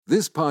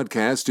This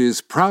podcast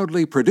is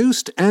proudly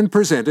produced and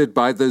presented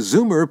by the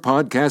Zoomer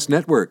Podcast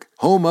Network,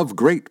 home of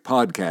great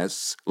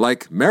podcasts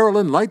like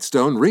Marilyn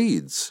Lightstone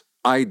Reads,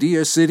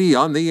 Idea City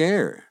on the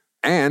Air,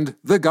 and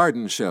The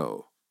Garden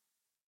Show.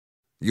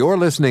 You're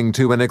listening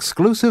to an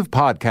exclusive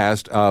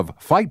podcast of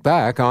Fight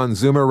Back on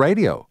Zoomer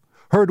Radio,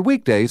 heard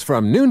weekdays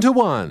from noon to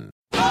 1.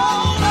 Fight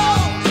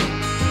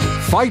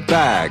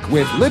Back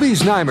with Libby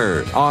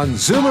Znaimer on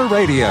Zoomer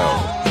Radio.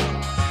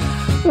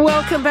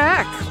 Welcome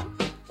back.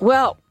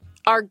 Well,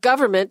 our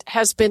government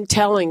has been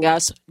telling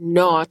us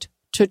not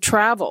to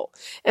travel.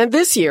 And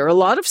this year, a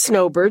lot of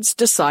snowbirds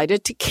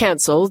decided to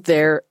cancel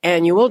their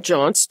annual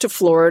jaunts to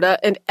Florida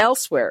and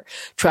elsewhere.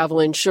 Travel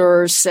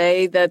insurers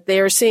say that they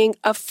are seeing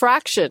a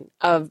fraction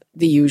of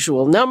the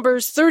usual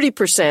numbers,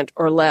 30%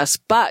 or less.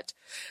 But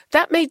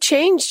that may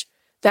change.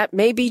 That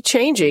may be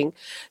changing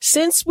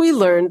since we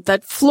learned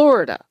that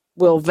Florida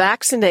will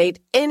vaccinate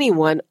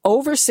anyone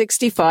over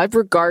 65,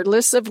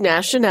 regardless of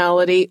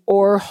nationality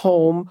or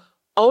home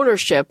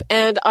ownership.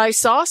 And I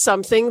saw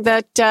something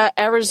that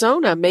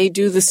Arizona may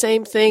do the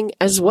same thing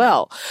as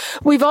well.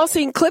 We've all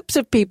seen clips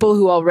of people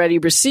who already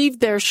received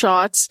their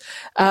shots,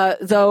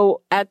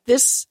 though at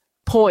this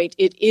point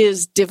it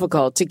is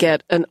difficult to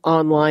get an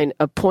online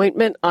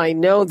appointment. I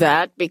know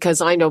that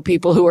because I know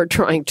people who are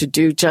trying to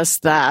do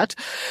just that.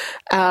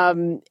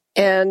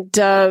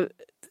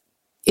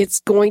 It's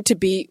going to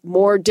be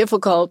more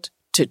difficult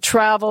to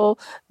travel.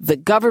 The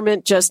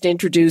government just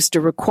introduced a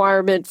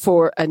requirement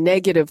for a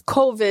negative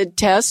COVID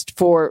test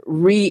for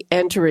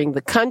re-entering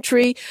the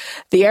country.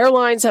 The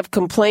airlines have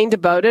complained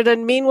about it.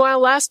 And meanwhile,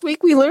 last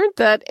week we learned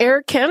that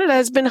Air Canada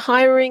has been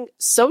hiring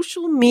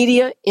social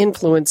media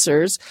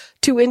influencers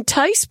to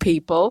entice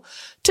people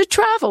to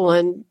travel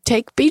and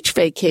take beach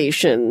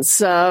vacations.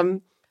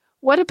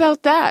 What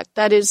about that?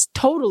 That is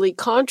totally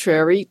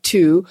contrary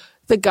to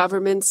the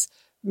government's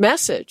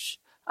message.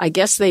 I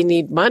guess they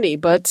need money,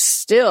 but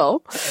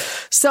still.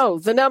 So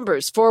the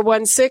numbers,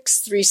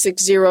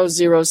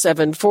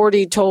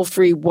 416-360-0740, toll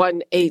free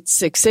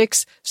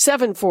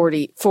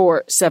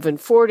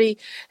 1-866-740-4740.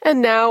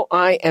 And now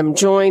I am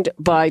joined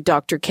by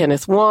Dr.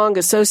 Kenneth Wong,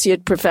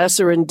 Associate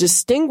Professor and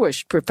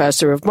Distinguished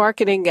Professor of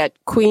Marketing at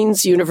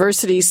Queen's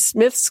University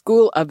Smith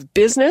School of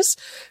Business.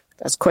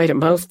 That's quite a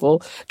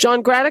mouthful.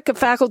 John Gradek, a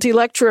faculty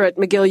lecturer at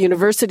McGill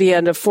University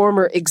and a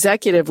former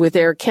executive with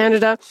Air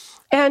Canada.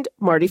 And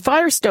Marty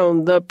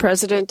Firestone, the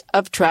president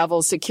of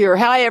Travel Secure.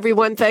 Hi,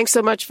 everyone. Thanks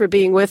so much for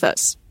being with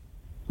us.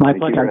 My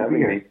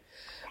pleasure.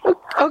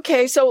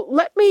 Okay, so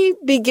let me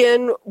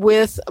begin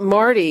with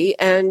Marty.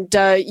 And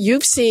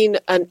you've seen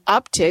an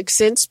uptick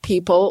since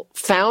people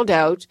found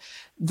out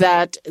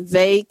that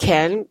they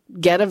can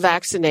get a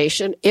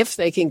vaccination if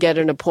they can get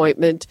an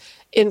appointment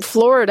in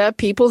Florida.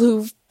 People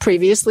who've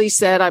previously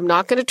said, I'm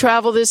not going to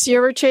travel this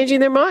year, are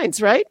changing their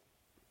minds, right?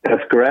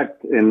 That's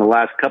correct. In the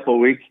last couple of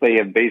weeks, they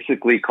have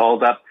basically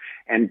called up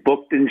and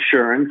booked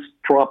insurance,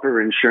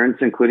 proper insurance,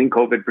 including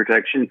COVID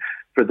protection,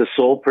 for the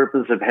sole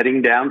purpose of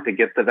heading down to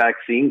get the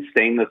vaccine,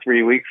 staying the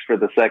 3 weeks for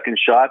the second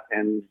shot,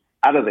 and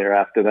out of there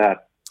after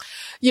that.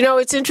 You know,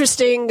 it's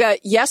interesting.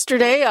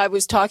 Yesterday, I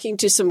was talking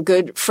to some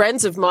good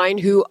friends of mine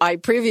who I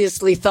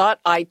previously thought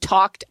I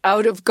talked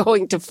out of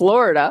going to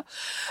Florida.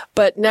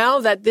 But now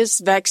that this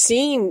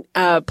vaccine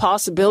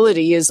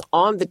possibility is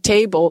on the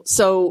table,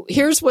 so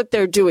here's what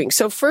they're doing.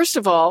 So first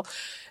of all,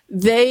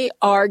 they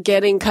are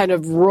getting kind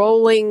of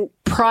rolling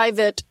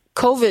private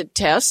COVID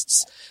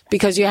tests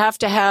because you have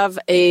to have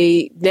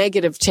a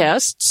negative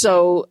test.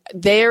 So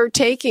they're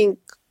taking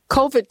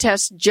COVID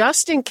test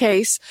just in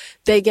case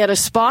they get a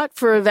spot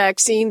for a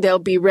vaccine. They'll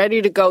be ready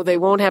to go. They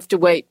won't have to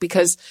wait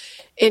because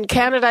in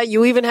Canada,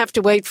 you even have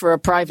to wait for a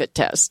private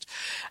test.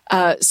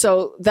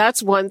 So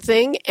that's one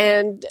thing.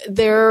 And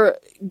they're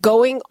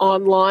going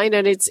online,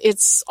 and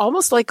it's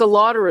almost like a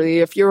lottery.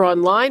 If you're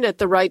online at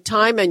the right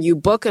time and you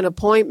book an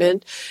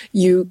appointment,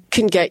 you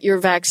can get your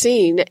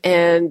vaccine.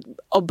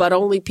 But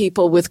only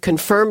people with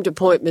confirmed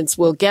appointments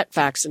will get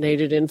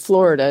vaccinated in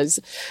Florida.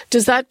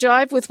 Does that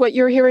jive with what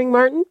you're hearing,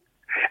 Martin?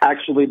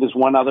 Actually, there's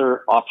one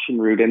other option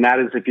route, and that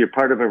is if you're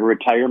part of a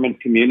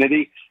retirement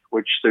community,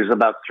 which there's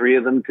about 3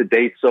 of them to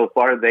date so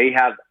far. They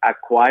have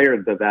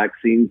acquired the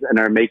vaccines and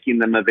are making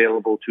them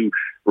available to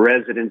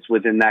residents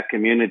within that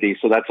community.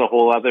 So that's a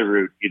whole other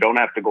route. You don't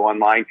have to go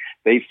online.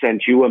 They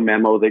sent you a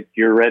memo that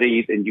you're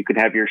ready and you can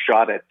have your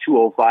shot at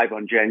 2:05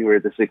 on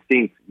January the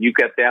 16th. You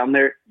get down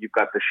there, you've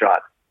got the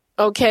shot.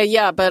 Okay,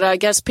 yeah, but I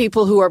guess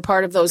people who are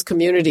part of those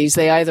communities,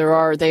 they either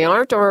are or they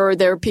aren't, or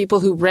they're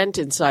people who rent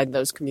inside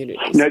those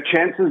communities. Now,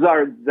 chances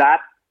are that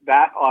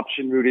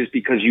option route is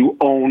because you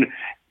own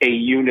a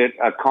unit,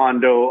 a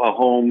condo, a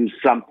home,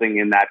 something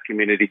in that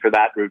community for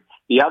that route.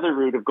 The other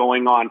route of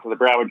going on to the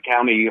Broward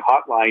County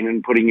hotline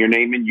and putting your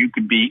name in, you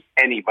could be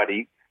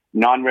anybody,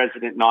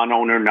 non-resident,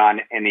 non-owner,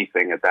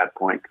 non-anything at that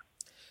point.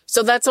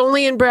 So that's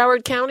only in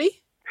Broward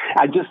County?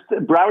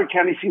 Broward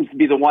County seems to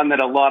be the one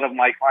that a lot of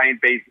my client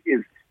base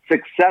is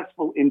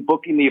successful in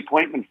booking the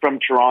appointment from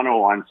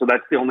Toronto on. So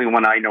that's the only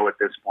one I know at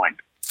this point.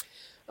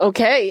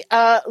 Okay,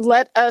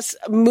 let us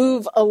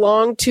move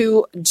along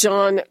to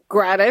John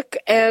Gradek.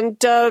 And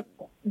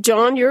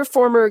John, you're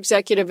former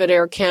executive at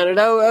Air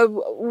Canada.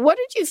 What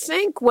did you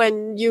think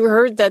when you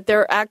heard that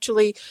they're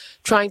actually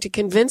trying to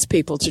convince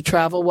people to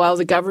travel while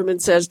the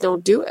government says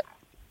don't do it?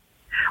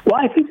 Well,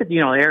 I think that,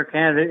 Air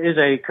Canada is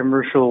a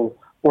commercial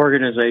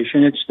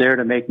organization. It's there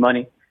to make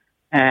money.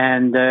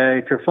 And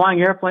if you're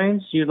flying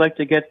airplanes, you'd like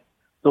to get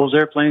those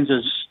airplanes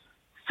as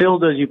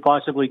filled as you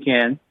possibly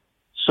can.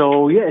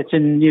 So, yeah,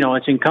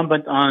 it's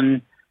incumbent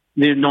on,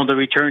 the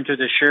return to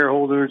the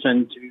shareholders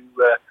and to,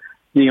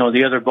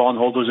 the other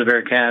bondholders of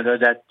Air Canada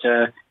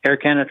that Air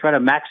Canada try to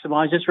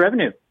maximize its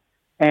revenue.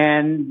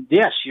 And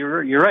yes,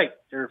 you're right.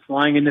 They're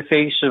flying in the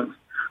face of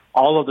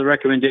all of the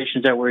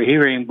recommendations that we're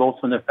hearing, both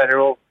from the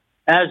federal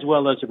as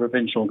well as the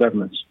provincial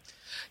governments.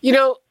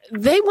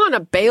 They want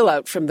a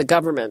bailout from the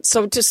government.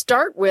 So to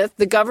start with,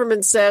 the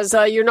government says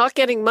you're not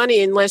getting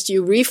money unless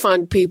you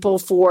refund people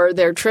for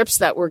their trips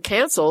that were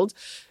canceled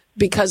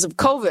because of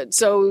COVID.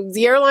 So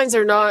the airlines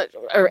are not,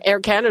 or Air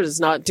Canada is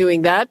not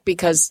doing that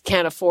because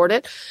can't afford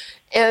it.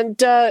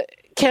 And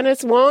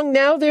Kenneth Wong,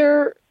 now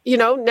they're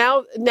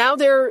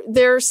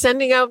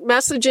sending out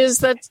messages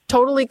that's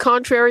totally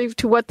contrary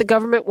to what the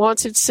government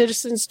wants its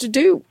citizens to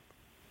do.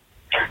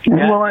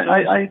 Well,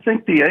 I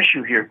think the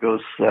issue here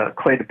goes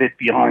quite a bit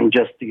beyond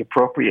just the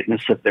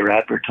appropriateness of their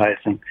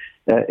advertising.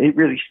 It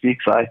really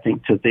speaks, I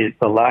think, to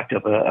the lack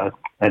of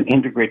an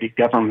integrated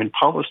government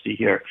policy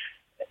here.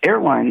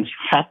 Airlines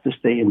have to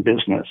stay in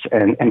business,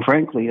 and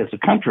frankly, as a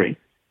country,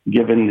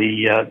 given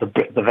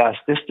the vast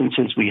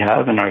distances we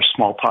have and our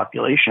small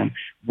population,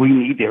 we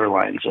need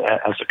airlines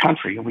as a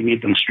country, and we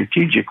need them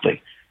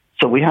strategically.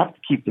 So we have to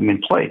keep them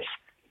in place.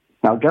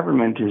 Now,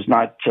 government is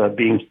not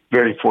being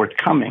very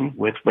forthcoming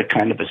with what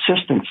kind of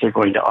assistance they're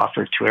going to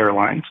offer to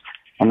airlines.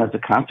 And as a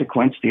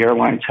consequence, the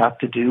airlines have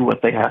to do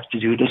what they have to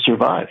do to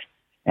survive.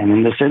 And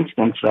in this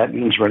instance, that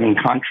means running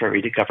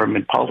contrary to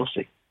government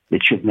policy.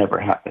 It should never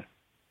happen.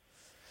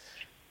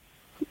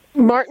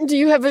 Martin, do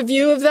you have a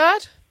view of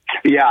that?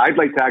 Yeah, I'd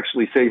like to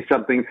actually say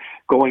something.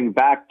 Going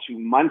back to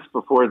months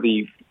before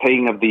the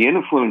paying of the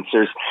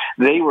influencers,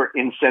 they were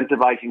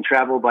incentivizing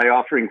travel by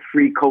offering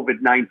free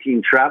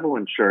COVID-19 travel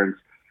insurance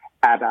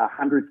at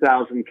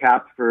 100,000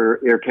 cap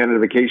for Air Canada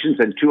Vacations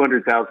and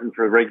 200,000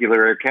 for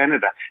regular Air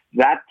Canada.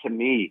 That, to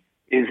me,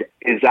 is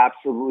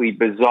absolutely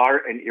bizarre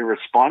and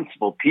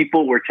irresponsible.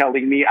 People were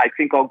telling me, I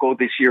think I'll go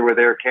this year with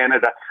Air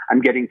Canada. I'm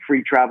getting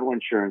free travel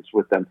insurance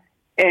with them.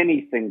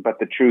 Anything but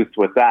the truth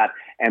with that.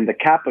 And the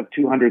cap of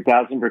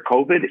 200,000 for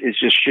COVID is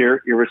just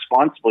sheer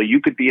irresponsible. You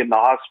could be in the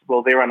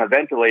hospital there on a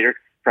ventilator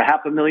for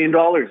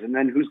 $500,000, and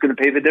then who's going to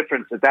pay the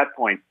difference at that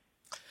point?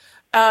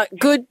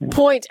 Good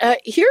point.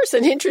 Here's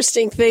an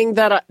interesting thing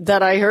that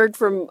I heard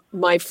from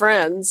my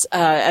friends,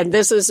 and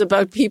this is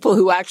about people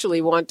who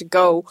actually want to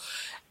go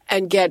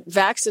and get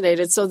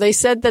vaccinated. So they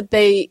said that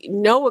they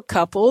know a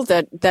couple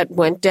that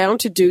went down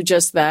to do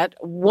just that.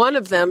 One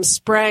of them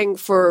sprang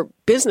for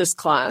business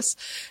class.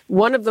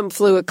 One of them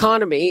flew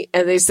economy.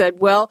 And they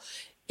said, well,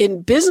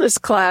 in business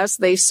class,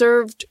 they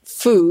served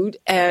food.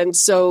 And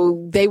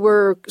so they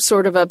were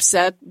sort of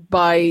upset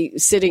by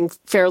sitting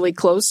fairly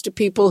close to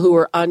people who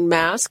were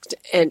unmasked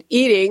and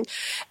eating.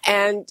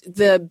 And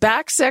the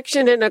back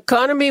section in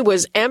economy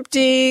was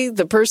empty.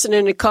 The person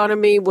in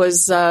economy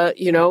was,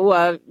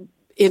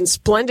 in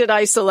splendid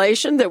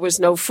isolation. There was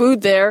no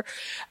food there,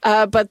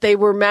 but they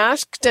were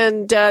masked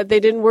and they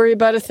didn't worry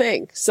about a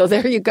thing. So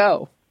there you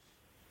go.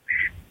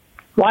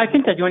 Well, I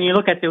think that when you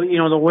look at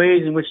the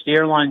ways in which the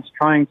airline's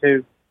trying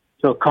to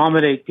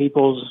accommodate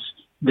people's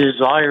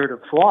desire to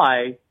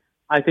fly,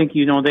 I think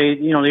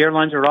the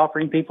airlines are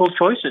offering people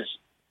choices,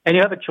 and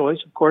you have a choice,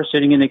 of course,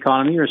 sitting in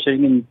economy or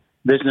sitting in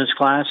business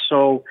class.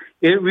 So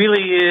it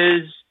really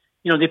is,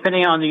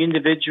 depending on the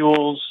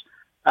individual's,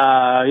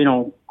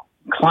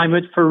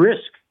 climate for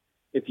risk.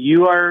 If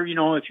you are,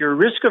 if you're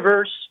risk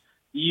averse,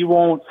 you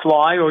won't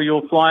fly, or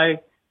you'll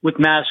fly with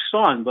masks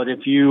on. But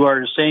if you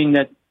are saying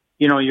that,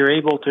 you're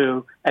able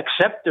to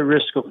accept the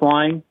risk of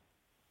flying,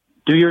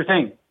 do your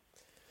thing.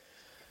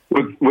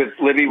 With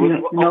Libby,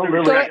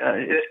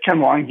 it's Ken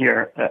Wong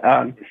here.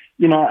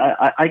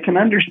 I can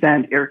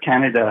understand Air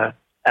Canada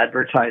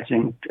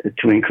advertising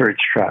to encourage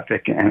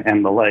traffic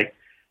and the like,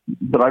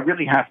 but I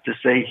really have to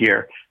say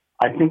here,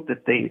 I think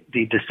that the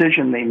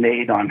decision they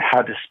made on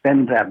how to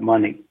spend that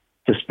money,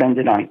 to spend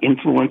it on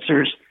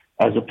influencers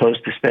as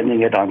opposed to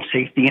spending it on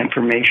safety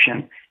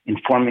information,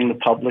 informing the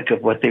public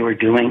of what they were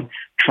doing,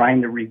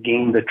 trying to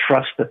regain the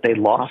trust that they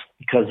lost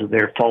because of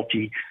their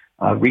faulty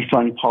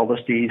refund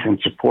policies and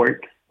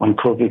support when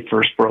COVID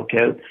first broke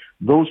out,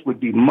 those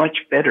would be much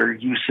better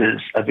uses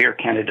of Air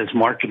Canada's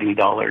marketing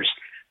dollars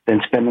than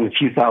spending a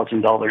few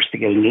 $1,000s to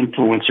get an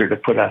influencer to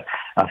put a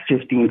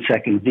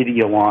 15-second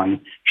video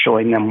on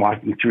showing them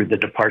walking through the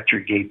departure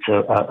gates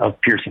of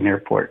Pearson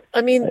Airport.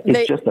 I mean,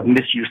 it's just a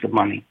misuse of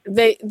money.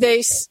 They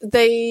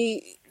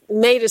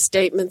made a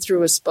statement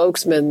through a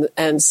spokesman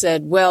and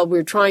said, well,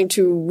 we're trying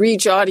to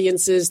reach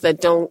audiences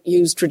that don't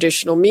use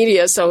traditional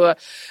media. So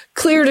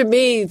clear to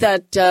me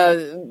that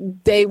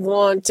they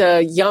want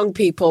young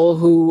people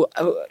who,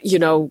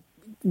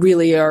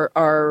 really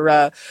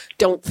are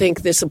don't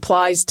think this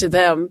applies to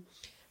them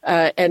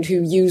and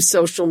who use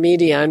social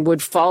media and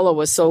would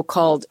follow a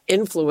so-called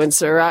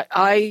influencer.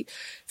 I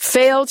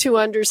fail to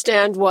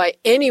understand why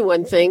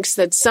anyone thinks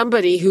that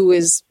somebody who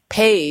is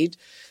paid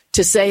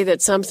to say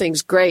that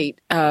something's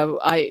great.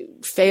 I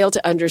fail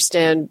to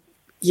understand,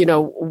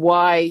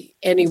 why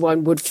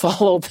anyone would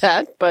follow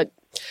that, but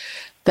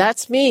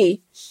that's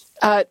me.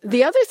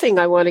 The other thing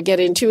I want to get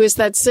into is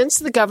that since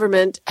the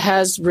government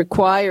has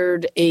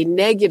required a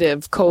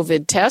negative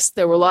COVID test,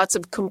 there were lots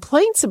of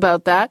complaints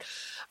about that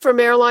from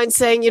airlines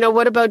saying,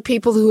 what about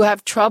people who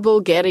have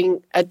trouble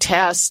getting a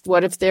test?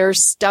 What if they're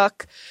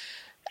stuck?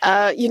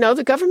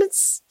 The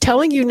government's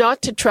telling you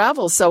not to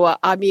travel. So,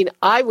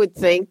 I would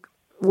think,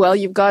 well,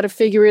 you've got to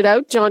figure it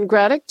out. John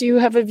Gradek, do you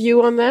have a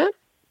view on that?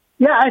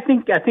 Yeah, I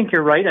think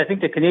you're right. I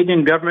think the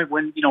Canadian government,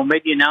 when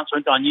made the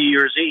announcement on New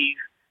Year's Eve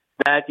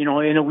that in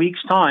a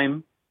week's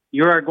time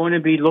you are going to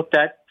be looked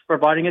at for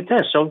providing a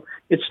test. So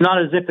it's not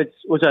as if it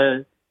was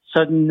a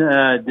sudden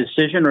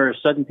decision or a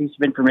sudden piece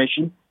of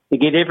information. They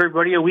gave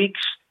everybody a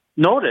week's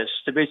notice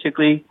to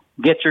basically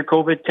get your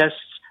COVID tests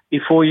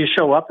before you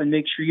show up and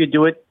make sure you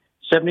do it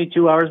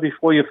 72 hours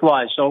before you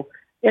fly. So,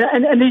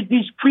 and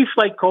these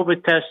pre-flight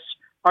COVID tests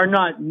are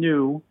not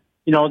new.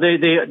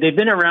 They've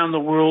been around the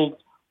world,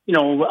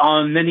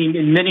 in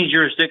many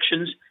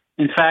jurisdictions.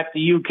 In fact,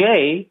 the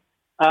UK,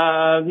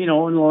 in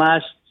the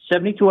last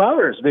 72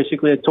 hours,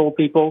 basically, it told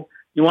people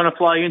you want to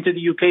fly into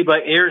the UK by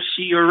air,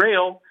 sea, or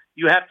rail,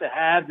 you have to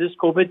have this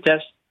COVID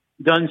test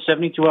done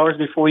 72 hours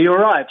before you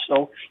arrive.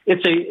 So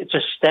it's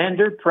a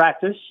standard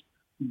practice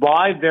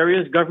by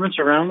various governments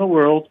around the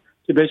world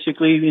to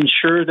basically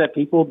ensure that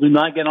people do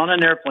not get on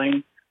an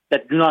airplane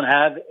that do not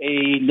have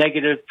a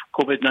negative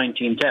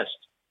COVID-19 test.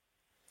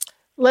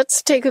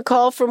 Let's take a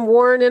call from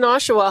Warren in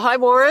Oshawa. Hi,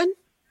 Warren.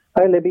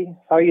 Hi, Libby.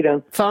 How are you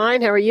doing?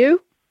 Fine. How are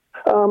you?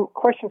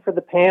 Question for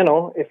the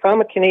panel. If I'm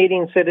a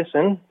Canadian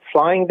citizen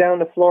flying down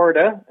to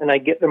Florida and I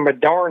get the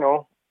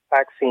Moderna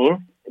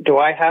vaccine, do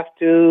I have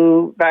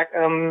to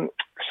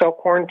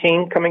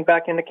self-quarantine coming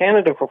back into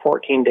Canada for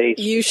 14 days?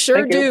 You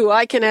sure do.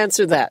 I can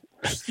answer that.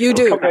 You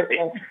do.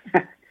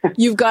 Okay.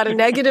 You've got a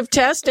negative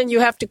test and you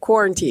have to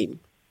quarantine.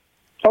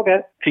 Okay.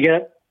 If you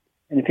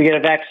get a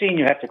vaccine,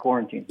 you have to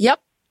quarantine. Yep.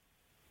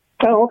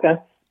 Oh,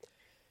 okay.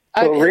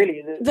 So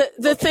really,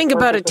 the thing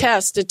about a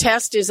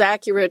test is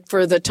accurate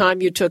for the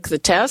time you took the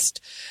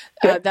test.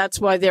 That's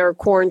why there are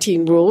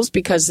quarantine rules,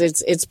 because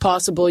it's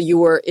possible you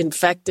were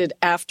infected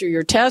after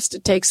your test.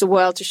 It takes a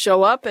while to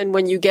show up, and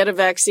when you get a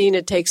vaccine,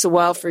 it takes a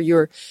while for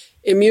your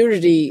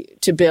immunity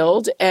to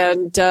build.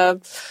 And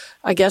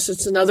I guess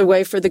it's another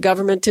way for the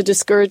government to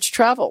discourage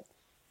travel.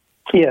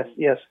 Yes.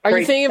 Are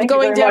you thinking of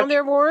going down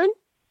there, Warren?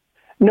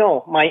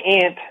 No, my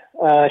aunt,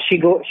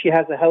 she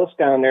has a house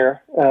down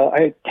there.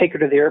 I take her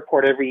to the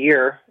airport every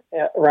year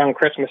around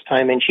Christmas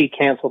time, and she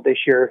canceled this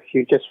year.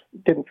 She just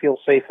didn't feel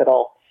safe at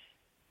all.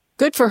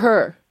 Good for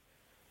her.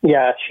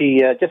 Yeah,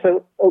 she just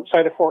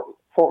outside of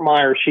Fort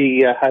Myers,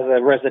 she has a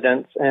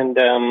residence, and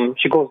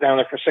she goes down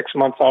there for 6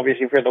 months,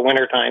 obviously for the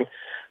winter time.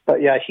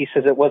 But yeah, she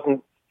says it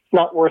wasn't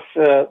not worth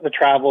the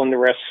travel and the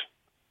risk.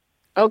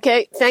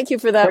 Okay, thank you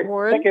for that, Great.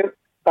 Warren. Thank you.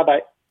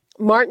 Bye-bye.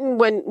 Martin,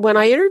 when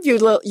I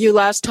interviewed you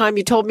last time,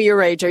 you told me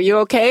your age. Are you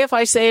okay if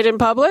I say it in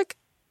public?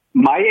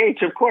 My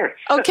age, of course.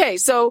 Okay,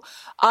 so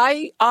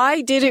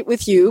I did it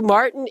with you.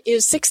 Martin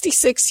is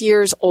 66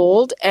 years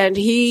old, and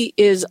he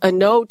is a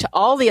no to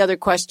all the other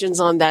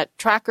questions on that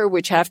tracker,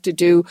 which have to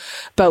do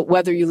about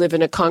whether you live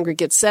in a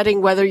congregate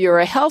setting, whether you're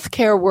a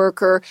healthcare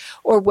worker,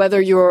 or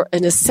whether you're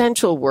an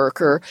essential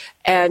worker.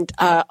 And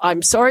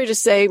I'm sorry to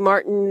say,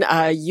 Martin,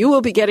 you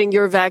will be getting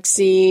your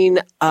vaccine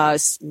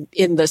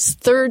in the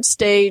third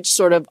stage,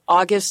 sort of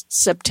August,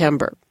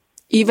 September,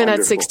 even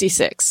Wonderful. At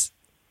 66.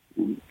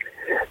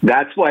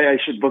 That's why I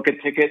should book a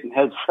ticket and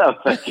head south.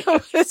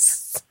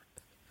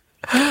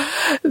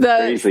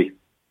 Crazy.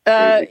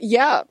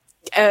 Yeah.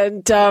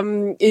 And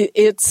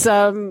it's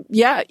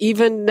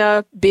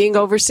even being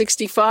over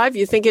 65,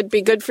 you think it'd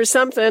be good for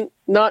something,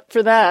 not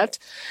for that.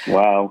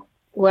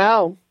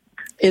 Wow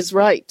is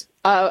right.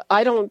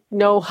 I don't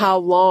know how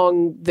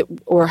long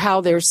or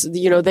how there's,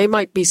 they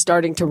might be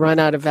starting to run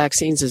out of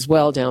vaccines as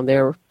well down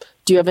there.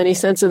 Do you have any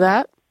sense of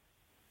that?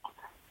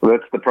 Well,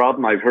 that's the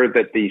problem. I've heard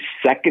that the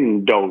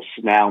second dose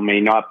now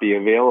may not be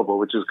available,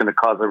 which is going to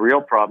cause a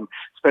real problem,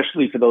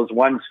 especially for those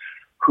ones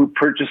who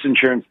purchase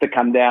insurance to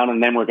come down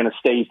and then we're going to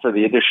stay for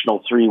the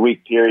additional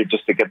 3-week period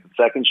just to get the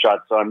second shot.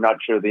 So I'm not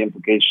sure the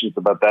implications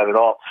about that at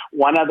all.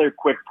 One other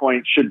quick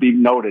point should be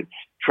noted.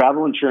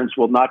 Travel insurance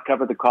will not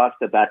cover the cost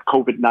of that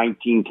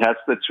COVID-19 test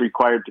that's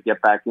required to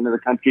get back into the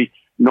country,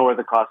 nor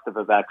the cost of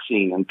a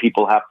vaccine. And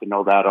people have to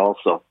know that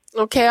also.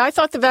 Okay, I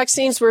thought the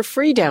vaccines were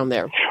free down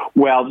there.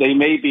 Well, they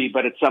may be,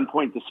 but at some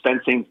point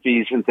dispensing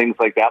fees and things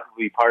like that will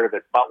be part of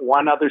it. But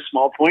one other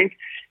small point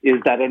is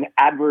that an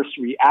adverse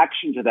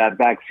reaction to that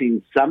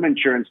vaccine, some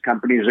insurance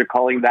companies are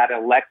calling that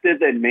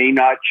elective and may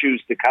not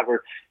choose to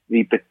cover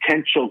the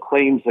potential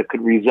claims that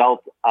could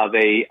result of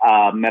a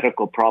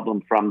medical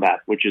problem from that,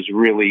 which is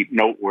really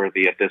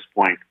noteworthy at this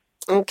point.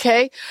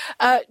 Okay.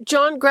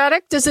 John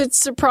Gradek, does it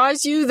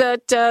surprise you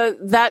that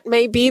that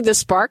may be the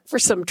spark for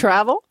some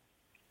travel?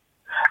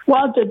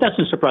 Well, it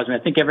doesn't surprise me. I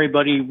think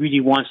everybody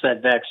really wants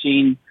that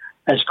vaccine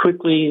as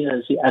quickly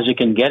as you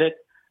can get it.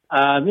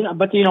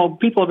 But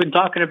people have been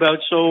talking about,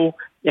 so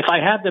if I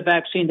have the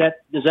vaccine,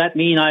 does that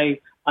mean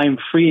I'm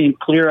free and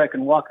clear? I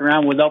can walk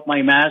around without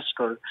my mask,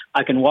 or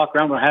I can walk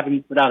around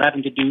without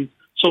having to do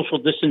social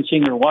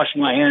distancing or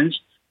washing my hands?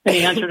 And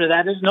the answer to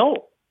that is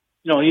no.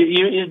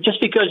 You just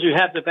because you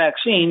have the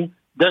vaccine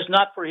does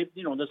not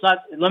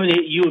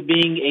eliminate you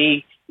being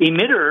a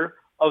emitter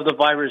of the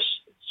virus.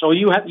 So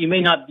you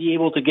may not be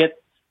able to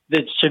get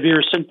the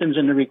severe symptoms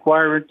and the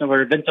requirement of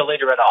a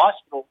ventilator at a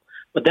hospital,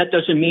 but that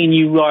doesn't mean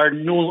you're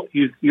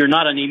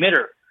not an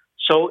emitter.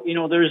 So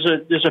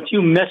there's a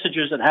few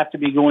messages that have to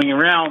be going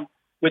around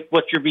with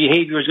what your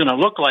behavior is going to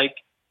look like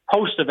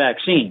post the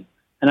vaccine,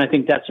 and I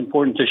think that's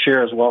important to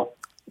share as well.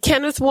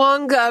 Kenneth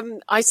Wong,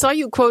 I saw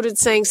you quoted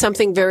saying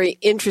something very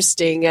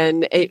interesting,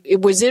 and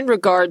it was in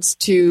regards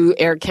to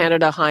Air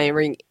Canada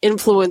hiring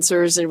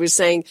influencers, and it was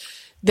saying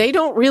they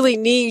don't really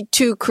need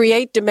to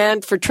create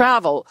demand for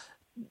travel.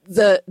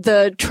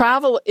 The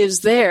travel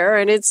is there,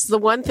 and it's the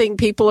one thing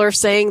people are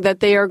saying that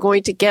they are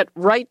going to get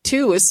right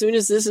to as soon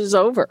as this is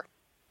over.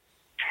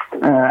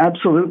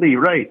 Absolutely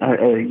right.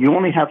 You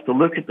only have to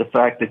look at the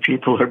fact that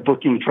people are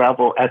booking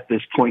travel at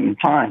this point in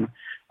time,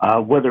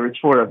 whether it's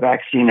for a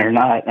vaccine or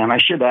not. And I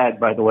should add,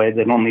 by the way,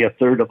 that only a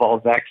third of all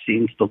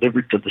vaccines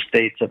delivered to the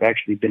States have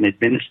actually been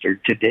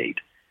administered to date.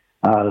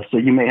 So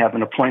you may have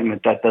an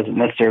appointment. That doesn't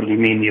necessarily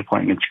mean the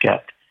appointment's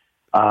kept.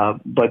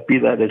 But be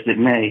that as it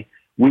may,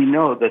 we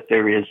know that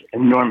there is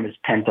enormous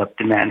pent-up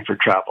demand for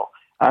travel.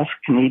 Ask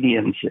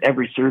Canadians,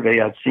 every survey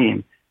I've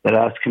seen that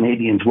asks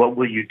Canadians, what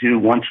will you do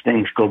once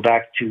things go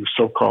back to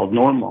so-called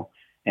normal?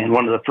 And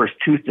one of the first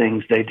two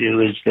things they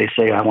do is they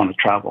say, I want to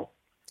travel.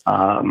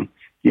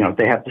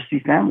 They have to see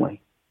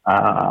family.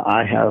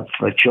 I have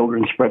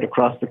children spread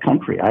across the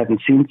country. I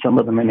haven't seen some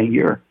of them in a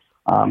year.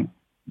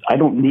 I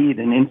don't need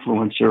an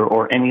influencer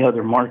or any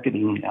other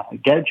marketing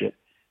gadget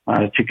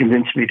to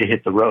convince me to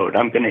hit the road.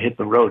 I'm going to hit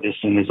the road as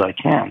soon as I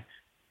can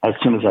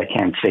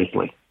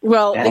safely.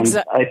 Well,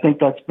 I think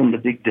that's been the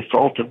big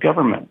default of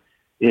government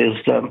is,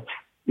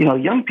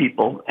 young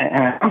people,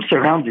 and I'm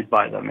surrounded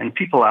by them, and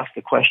people ask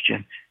the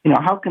question,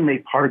 how can they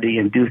party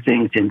and do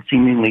things in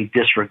seemingly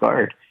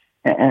disregard?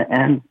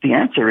 And the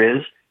answer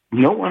is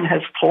no one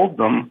has told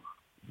them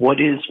what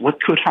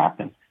could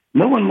happen.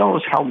 No one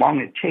knows how long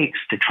it takes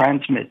to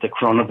transmit the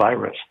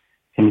coronavirus.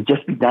 Can it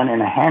just be done in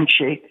a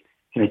handshake?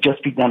 Can it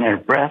just be done in a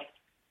breath?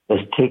 Does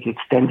it take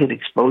extended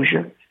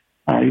exposure?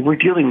 We're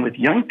dealing with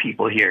young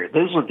people here.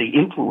 Those are the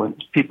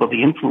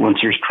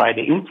influencers try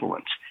to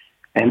influence.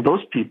 And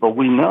those people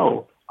we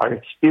know are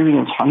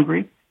experience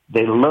hungry.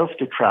 They love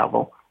to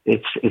travel.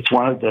 It's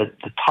one of the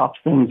top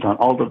things on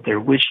all of their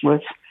wish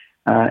lists.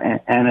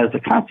 And as a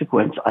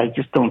consequence, I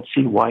just don't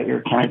see why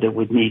Air Canada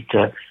would need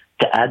to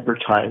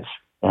advertise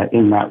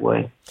in that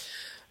way.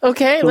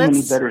 Okay,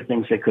 many better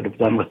things they could have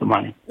done with the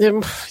money.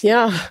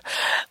 Yeah.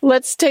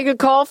 Let's take a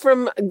call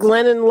from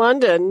Glenn in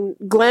London.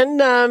 Glenn,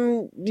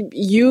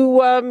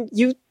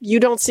 you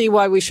don't see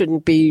why we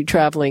shouldn't be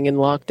traveling in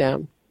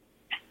lockdown.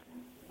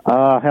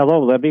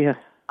 Hello, Libby.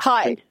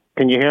 Hi.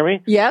 Can you hear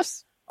me?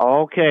 Yes.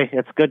 Okay,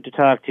 it's good to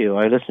talk to you.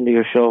 I listen to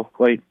your show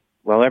quite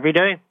well every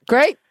day.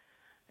 Great.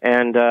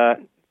 And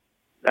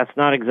that's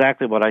not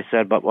exactly what I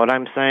said, but what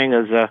I'm saying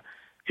is, because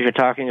you're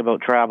talking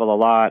about travel a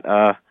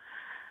lot,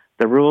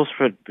 the rules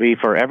should be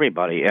for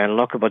everybody. And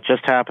look at what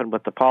just happened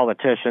with the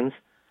politicians,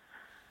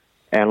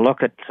 and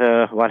look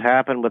at what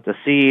happened with the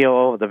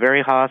CEO of the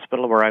very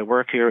hospital where I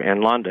work here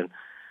in London.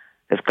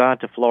 Has gone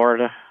to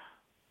Florida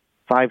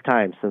 5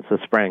 times since the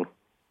spring.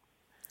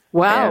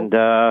 Wow. And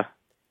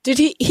did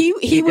he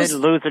did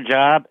lose a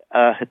job.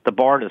 The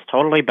board is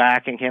totally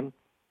backing him.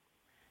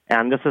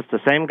 And this is the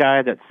same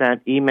guy that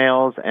sent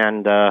emails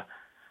and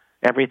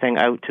everything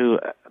out to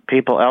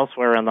people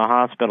elsewhere in the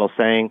hospital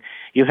saying,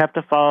 you have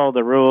to follow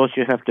the rules,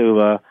 you have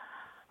to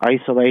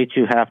isolate,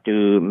 you have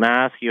to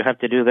mask, you have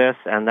to do this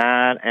and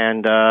that,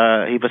 and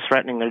he was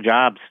threatening their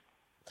jobs.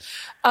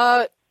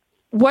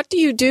 What do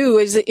you do?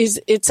 Is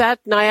it's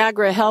at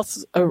Niagara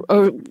Health,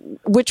 or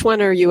which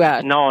one are you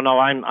at? No,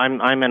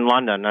 I'm in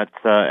London.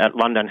 That's at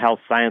London Health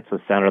Sciences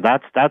Center.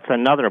 That's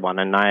another one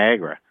in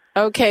Niagara.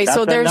 Okay, that's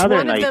so there's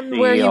one nice of them CEO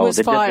where he was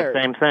fired. Did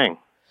the same thing.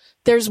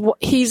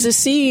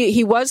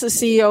 He was a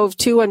CEO of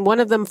 2, and one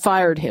of them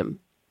fired him.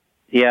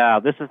 Yeah,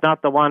 this is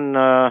not the one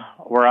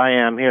where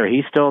I am here.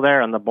 He's still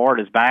there, and the board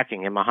is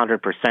backing him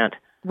 100%.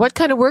 What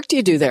kind of work do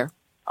you do there?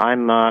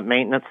 I'm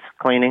maintenance,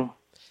 cleaning.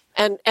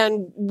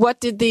 And what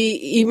did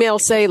the email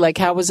say? Like,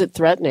 how was it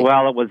threatening?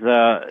 Well, it was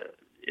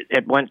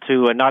it went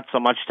to not so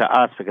much to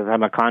us because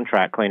I'm a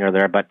contract cleaner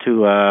there, but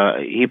to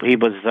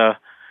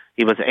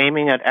he was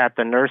aiming it at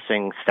the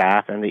nursing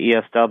staff and the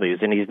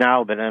ESWs, and he's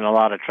now been in a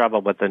lot of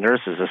trouble with the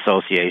Nurses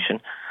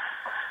Association,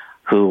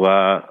 who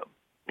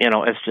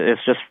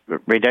it's just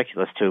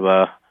ridiculous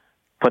to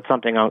put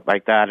something out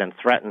like that and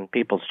threaten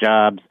people's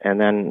jobs, and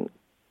then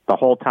the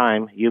whole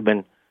time you've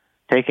been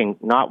taking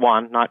not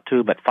one, not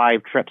two, but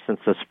 5 trips since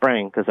the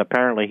spring, because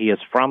apparently he is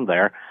from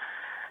there,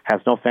 has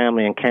no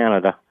family in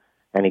Canada,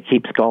 and he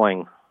keeps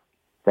going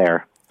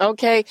there.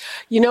 Okay.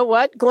 You know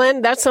what,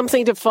 Glenn? That's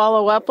something to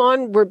follow up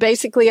on. We're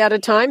basically out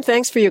of time.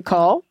 Thanks for your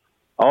call.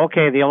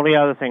 Okay. The only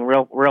other thing,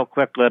 real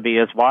quick, Libby,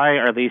 is why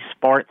are these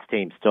sports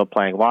teams still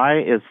playing? Why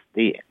is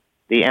the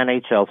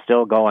NHL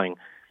still going?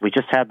 We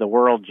just had the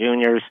World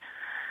Juniors,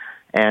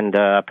 and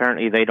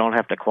apparently they don't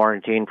have to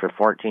quarantine for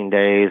 14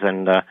 days.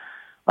 And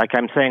like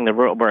I'm saying,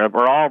 we're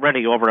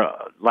already over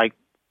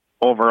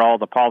all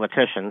the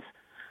politicians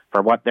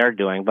for what they're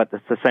doing, but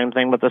it's the same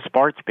thing with the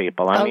sports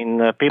people. I mean,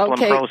 the people in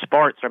pro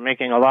sports are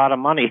making a lot of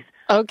money.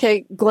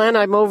 Okay, Glenn,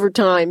 I'm over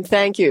time.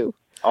 Thank you.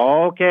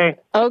 Okay.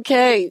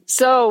 Okay,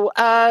 so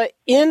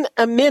in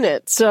a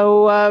minute,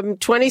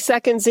 20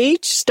 seconds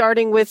each,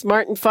 starting with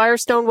Martin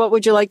Firestone, what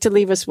would you like to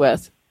leave us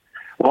with?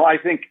 Well, I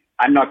think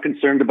I'm not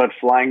concerned about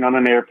flying on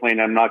an airplane.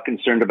 I'm not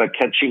concerned about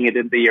catching it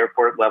at the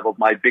airport level.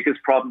 My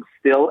biggest problem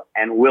still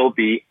and will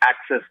be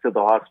access to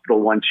the hospital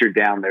once you're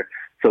down there.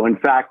 So, in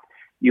fact,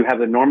 you have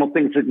the normal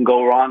things that can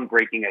go wrong,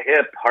 breaking a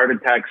hip, heart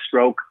attack,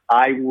 stroke.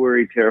 I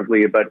worry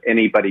terribly about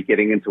anybody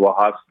getting into a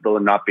hospital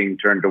and not being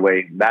turned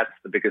away. That's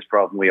the biggest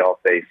problem we all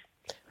face.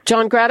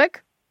 John Gradek?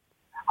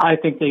 I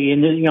think the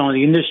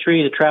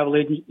industry, the travel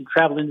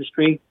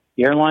industry,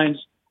 the airlines,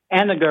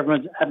 and the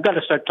government have got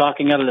to start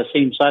talking out of the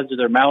same sides of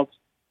their mouths.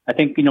 I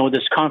think,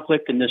 this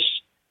conflict and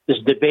this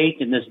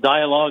debate and this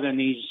dialogue and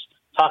these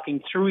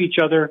talking through each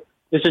other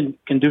isn't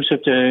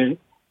conducive to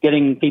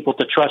getting people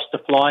to trust to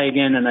fly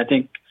again, and I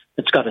think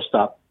it's got to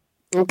stop.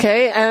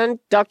 Okay, and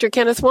Dr.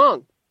 Kenneth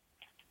Wong?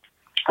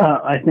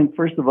 I think,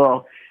 first of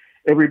all,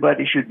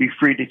 everybody should be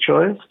free to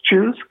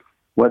choose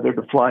whether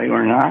to fly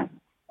or not.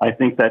 I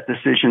think that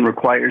decision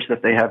requires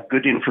that they have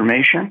good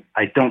information.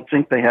 I don't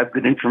think they have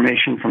good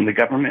information from the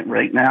government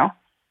right now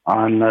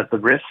on the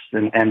risks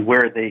and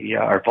where they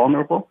are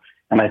vulnerable.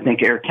 And I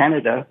think Air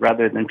Canada,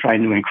 rather than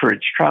trying to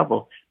encourage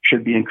travel,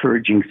 should be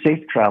encouraging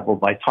safe travel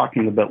by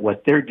talking about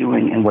what they're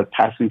doing and what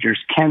passengers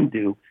can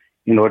do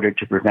in order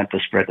to prevent the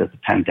spread of the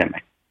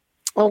pandemic.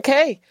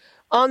 Okay.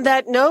 On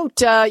that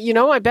note,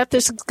 I bet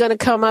this is going to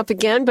come up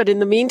again, but in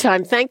the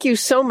meantime, thank you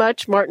so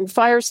much, Martin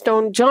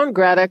Firestone, John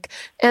Gradek,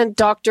 and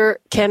Dr.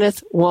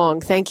 Kenneth Wong.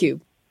 Thank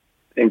you.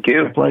 Thank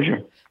you. A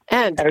pleasure.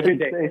 And have a good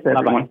day,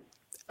 everyone.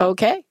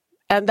 Okay.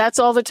 And that's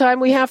all the time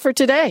we have for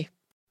today.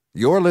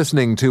 You're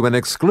listening to an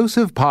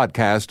exclusive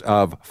podcast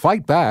of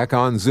Fight Back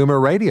on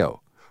Zoomer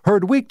Radio.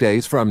 Heard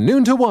weekdays from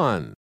noon to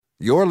 1.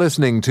 You're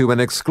listening to an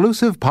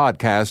exclusive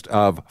podcast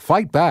of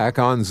Fight Back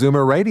on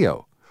Zoomer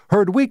Radio.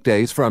 Heard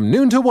weekdays from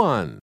noon to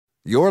 1.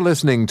 You're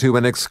listening to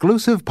an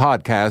exclusive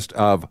podcast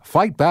of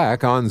Fight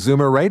Back on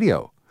Zoomer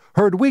Radio.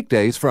 Heard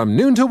weekdays from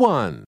noon to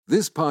 1.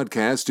 This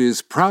podcast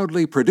is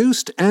proudly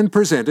produced and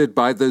presented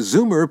by the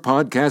Zoomer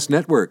Podcast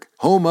Network,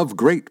 home of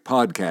great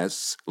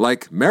podcasts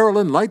like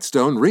Marilyn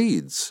Lightstone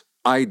Reads,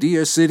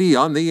 Idea City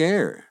on the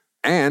Air,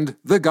 and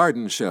The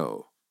Garden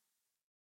Show.